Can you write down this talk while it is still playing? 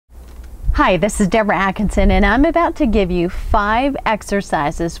Hi, this is Deborah Atkinson, and I'm about to give you 5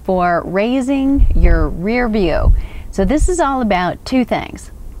 exercises for raising your rear view. So this is all about 2 things.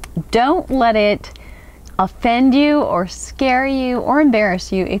 Don't let it offend you or scare you or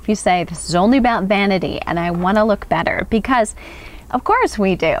embarrass you if you say this is only about vanity and I want to look better, because of course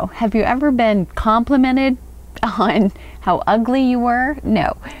we do. Have you ever been complimented on how ugly you were?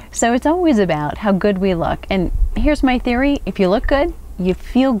 No. So it's always about how good we look. And here's my theory: if you look good, you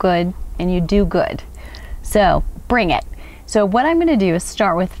feel good, and you do good. So bring it. So what I'm going to do is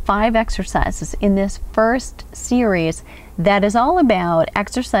start with 5 exercises in this first series that is all about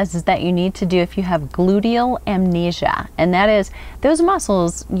exercises that you need to do if you have gluteal amnesia. And that is those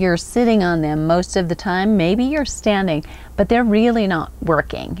muscles, you're sitting on them most of the time, maybe you're standing, but they're really not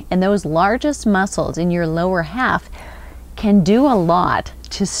working. And those largest muscles in your lower half can do a lot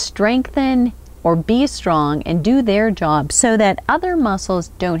to strengthen or be strong and do their job so that other muscles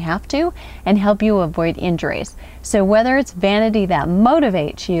don't have to, and help you avoid injuries. So whether it's vanity that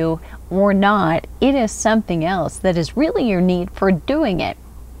motivates you or not, it is something else that is really your need for doing it.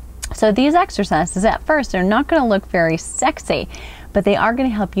 So these exercises at first are not going to look very sexy, but they are going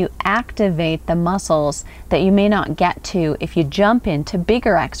to help you activate the muscles that you may not get to if you jump into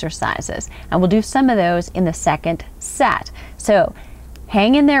bigger exercises. And we'll do some of those in the second set. So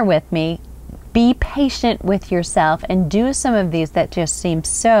hang in there with me. Be patient with yourself and do some of these that just seem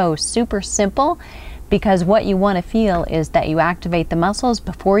so super simple, because what you want to feel is that you activate the muscles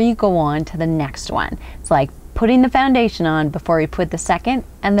before you go on to the next one. It's like putting the foundation on before you put the second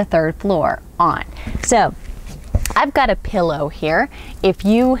and the third floor on. So I've got a pillow here. If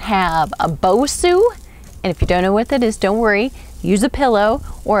you have a Bosu, and if you don't know what that is, don't worry. Use a pillow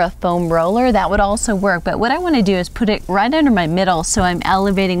or a foam roller, that would also work. But what I want to do is put it right under my middle, so I'm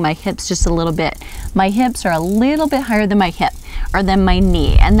elevating my hips just a little bit. My hips are a little bit higher than my hip or than my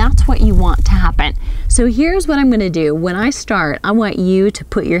knee, and that's what you want to happen. So here's what I'm going to do. When I start, I want you to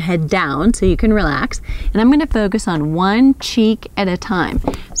put your head down so you can relax, and I'm going to focus on one cheek at a time.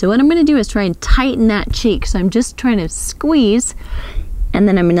 So what I'm going to do is try and tighten that cheek. So I'm just trying to squeeze, and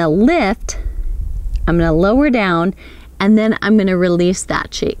then I'm going to lift, I'm going to lower down, and then I'm going to release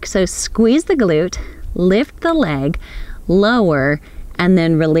that cheek. So squeeze the glute, lift the leg, lower, and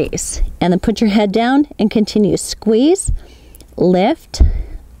then release. And then put your head down and continue. Squeeze, lift,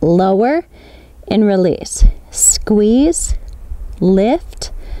 lower, and release. Squeeze,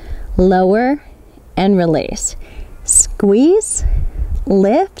 lift, lower, and release. Squeeze,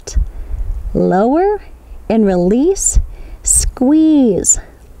 lift, lower, and release. Squeeze,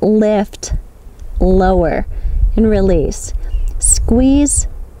 lift, lower, and release. Squeeze,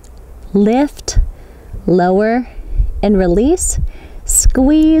 lift, lower, and release.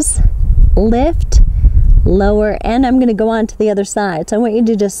 Squeeze, lift, lower, and I'm going to go on to the other side. So I want you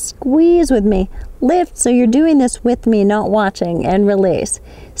to just squeeze with me, lift, so you're doing this with me, not watching, and release.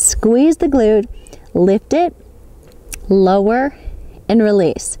 Squeeze the glute, lift it, lower, and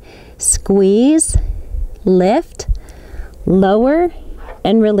release. Squeeze, lift, lower,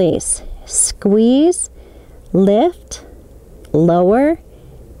 and release. Squeeze, lift, lower,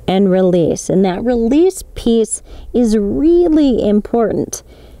 and release. And that release piece is really important.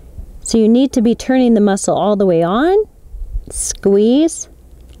 So you need to be turning the muscle all the way on. Squeeze,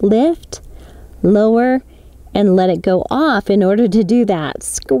 lift, lower, and let it go off in order to do that.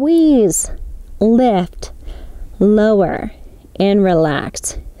 Squeeze, lift, lower, and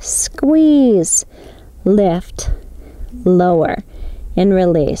relax. Squeeze, lift, lower, and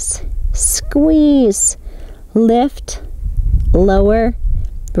release. Squeeze, lift, lower,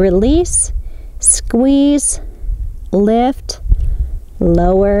 release. Squeeze, lift,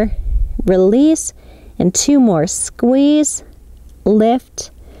 lower, release. And 2 more. Squeeze,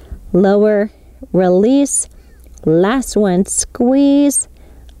 lift, lower, release. Last one. Squeeze,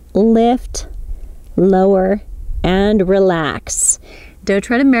 lift, lower, and relax. Don't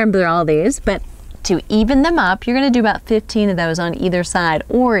try to remember all these, but to even them up, you're going to do about 15 of those on either side.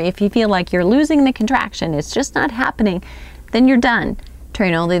 Or if you feel like you're losing the contraction, it's just not happening, then you're done.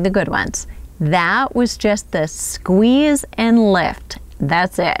 Train only the good ones. That was just the squeeze and lift.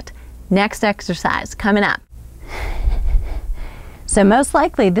 That's it. Next exercise coming up. So most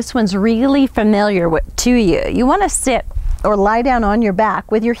likely this one's really familiar to you. You want to sit or lie down on your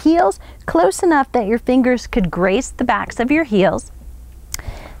back with your heels close enough that your fingers could grace the backs of your heels.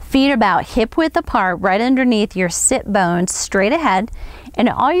 Feet about hip width apart, right underneath your sit bones, straight ahead. And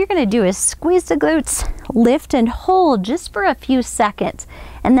all you're going to do is squeeze the glutes, lift and hold just for a few seconds.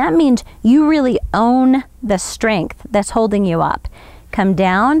 And that means you really own the strength that's holding you up. Come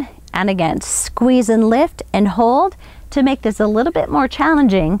down and again, squeeze and lift and hold. To make this a little bit more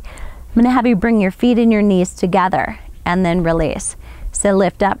challenging, I'm going to have you bring your feet and your knees together and then release. So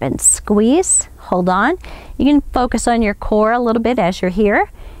lift up and squeeze, hold on. You can focus on your core a little bit as you're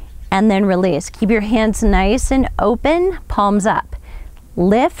here and then release. Keep your hands nice and open, palms up.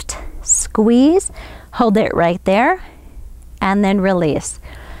 Lift, squeeze, hold it right there and then release.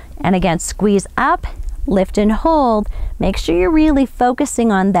 And again, squeeze up, lift and hold. Make sure you're really focusing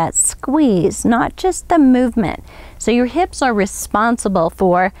on that squeeze, not just the movement. So your hips are responsible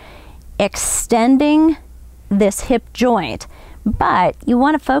for extending this hip joint, but you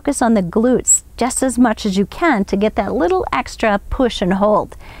want to focus on the glutes just as much as you can to get that little extra push and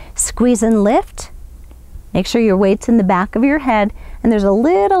hold. Squeeze and lift. Make sure your weight's in the back of your head and there's a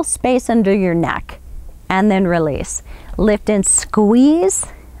little space under your neck. And then release. Lift and squeeze.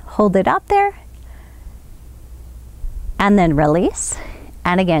 Hold it up there. And then release.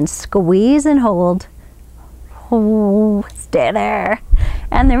 And again, squeeze and hold. Oh, stay there.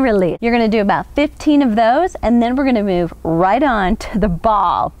 And then release. You're going to do about 15 of those, and then we're going to move right on to the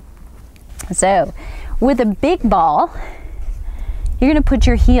ball. So with a big ball, you're going to put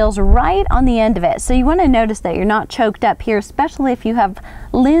your heels right on the end of it. So you want to notice that you're not choked up here, especially if you have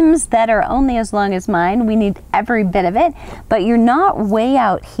limbs that are only as long as mine. We need every bit of it, but you're not way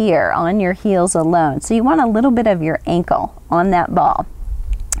out here on your heels alone. So you want a little bit of your ankle on that ball.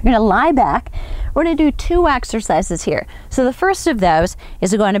 You're going to lie back. We're going to do 2 exercises here. So the first of those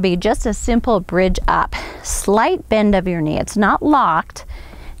is going to be just a simple bridge up. Slight bend of your knee. It's not locked.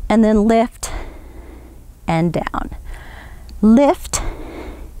 And then lift and down. Lift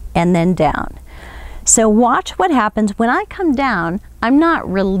and then down. So watch what happens when I come down. I'm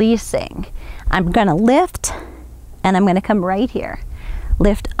not releasing. I'm going to lift and I'm going to come right here.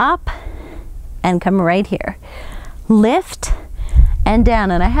 Lift up and come right here. Lift and down,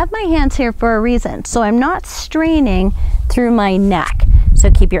 and I have my hands here for a reason, so I'm not straining through my neck.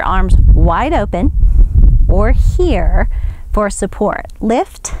 So keep your arms wide open or here for support.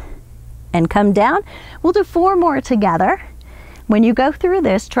 Lift and come down. We'll do 4 more together. When you go through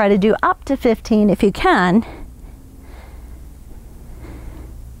this, try to do up to 15 if you can.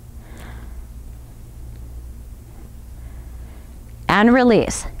 And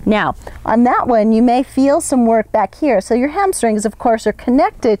release. Now, on that one, you may feel some work back here. So your hamstrings, of course, are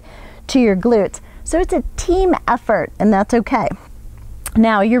connected to your glutes. So it's a team effort, and that's okay.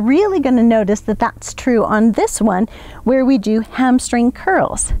 Now, you're really going to notice that that's true on this one, where we do hamstring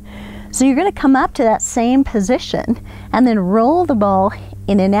curls. So you're going to come up to that same position and then roll the ball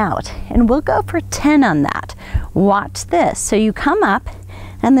in and out. And we'll go for 10 on that. Watch this. So you come up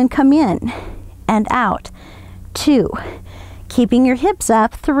and then come in and out. 2. Keeping your hips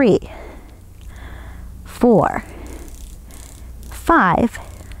up. 3, 4, 5,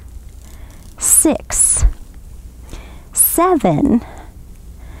 6, 7,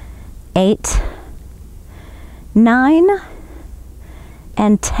 8, 9,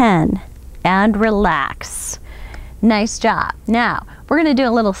 and 10. And relax. Nice job. Now, we're going to do a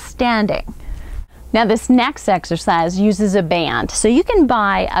little standing. Now this next exercise uses a band. So you can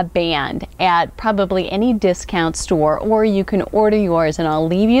buy a band at probably any discount store, or you can order yours, and I'll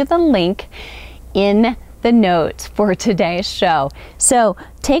leave you the link in the notes for today's show. So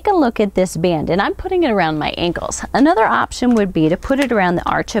take a look at this band, and I'm putting it around my ankles. Another option would be to put it around the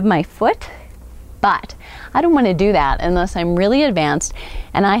arch of my foot, but I don't want to do that unless I'm really advanced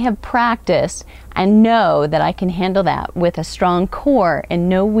and I have practiced and know that I can handle that with a strong core and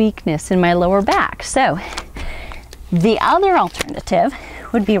no weakness in my lower back. So the other alternative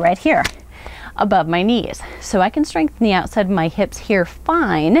would be right here above my knees. So I can strengthen the outside of my hips here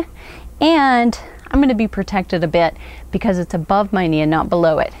fine, and I'm going to be protected a bit because it's above my knee and not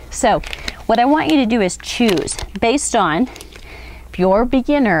below it. So what I want you to do is choose based on, if you're a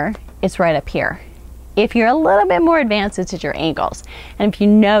beginner, it's right up here. If you're a little bit more advanced, it's at your ankles. And if you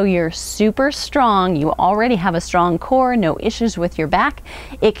know you're super strong, you already have a strong core, no issues with your back,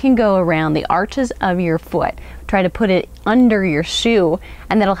 it can go around the arches of your foot. Try to put it under your shoe,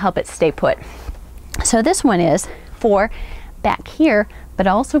 and that'll help it stay put. So this one is for back here, but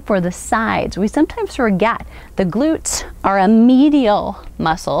also for the sides. We sometimes forget the glutes are a medial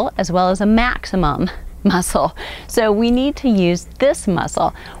muscle as well as a maximum muscle. So we need to use this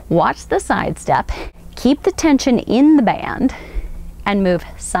muscle. Watch the side step. Keep the tension in the band and move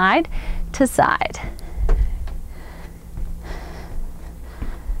side to side.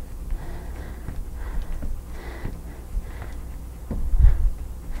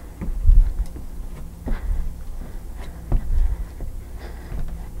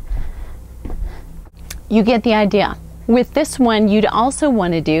 You get the idea. With this one, you'd also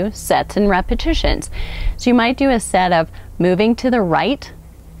want to do sets and repetitions. So you might do a set of moving to the right,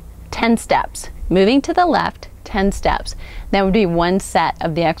 10 steps. Moving to the left, 10 steps. That would be one set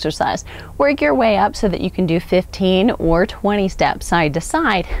of the exercise. Work your way up so that you can do 15 or 20 steps side to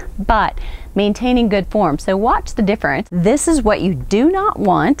side, but maintaining good form. So watch the difference. This is what you do not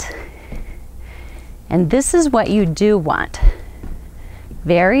want, and this is what you do want.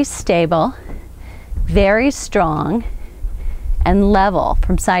 Very stable, very strong, and level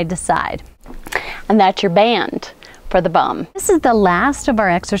from side to side. And that's your band for the bum. This is the last of our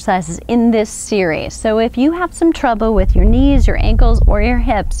exercises in this series. So if you have some trouble with your knees, your ankles, or your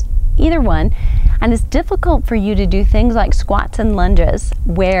hips, either one, and it's difficult for you to do things like squats and lunges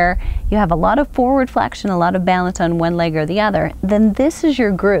where you have a lot of forward flexion, a lot of balance on one leg or the other, then this is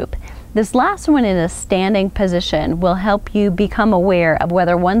your group. This last one in a standing position will help you become aware of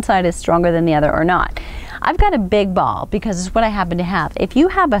whether one side is stronger than the other or not. I've got a big ball because it's what I happen to have. If you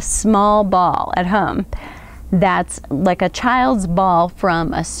have a small ball at home, that's like a child's ball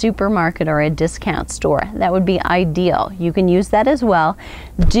from a supermarket or a discount store, that would be ideal. You can use that as well.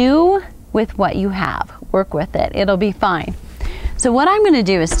 Do with what you have. Work with it. It'll be fine. So what I'm going to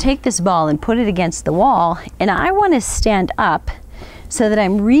do is take this ball and put it against the wall, and I want to stand up so that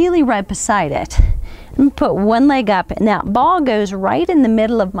I'm really right beside it. I'm going to put one leg up, and that ball goes right in the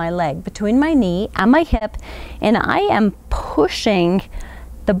middle of my leg, between my knee and my hip, and I am pushing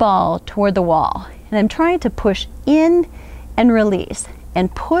the ball toward the wall. And I'm trying to push in and release,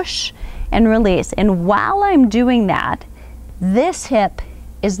 and push and release. And while I'm doing that, this hip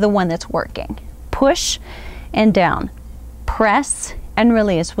is the one that's working. Push and down, press and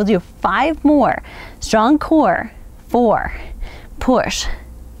release. We'll do 5 more. Strong core, 4, push,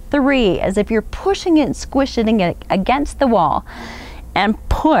 3, as if you're pushing it and squishing it against the wall, and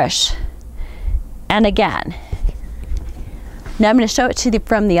push, and again. Now I'm going to show it to you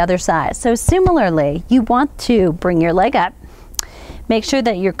from the other side. So similarly, you want to bring your leg up, make sure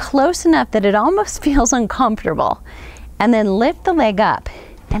that you're close enough that it almost feels uncomfortable, and then lift the leg up,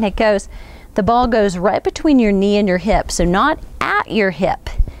 and it goes, the ball goes right between your knee and your hip. So not at your hip,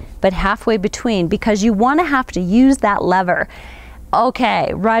 but halfway between, because you want to have to use that lever.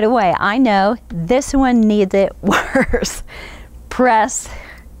 Okay, right away, I know this one needs it worse. Press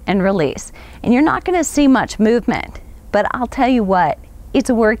and release. And you're not going to see much movement. But I'll tell you what, it's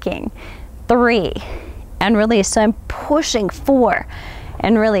working. 3, and release. So I'm pushing 4,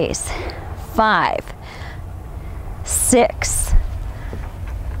 and release. 5, 6,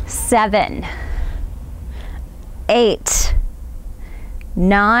 7, 8,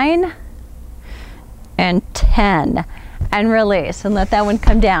 9, and 10. And release, and let that one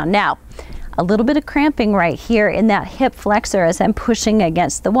come down. Now, a little bit of cramping right here in that hip flexor as I'm pushing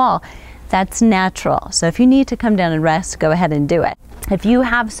against the wall. That's natural. So if you need to come down and rest, go ahead and do it. If you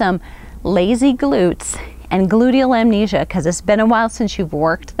have some lazy glutes and gluteal amnesia, because it's been a while since you've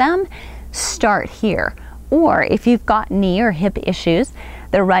worked them, start here. Or if you've got knee or hip issues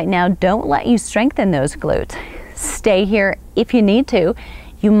that right now don't let you strengthen those glutes, stay here if you need to.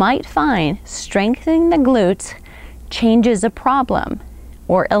 You might find strengthening the glutes changes a problem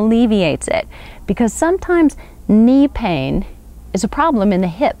or alleviates it, because sometimes knee pain is a problem in the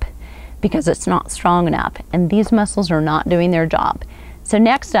hip because it's not strong enough and these muscles are not doing their job. So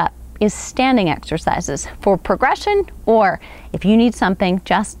next up is standing exercises for progression, or if you need something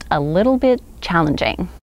just a little bit challenging.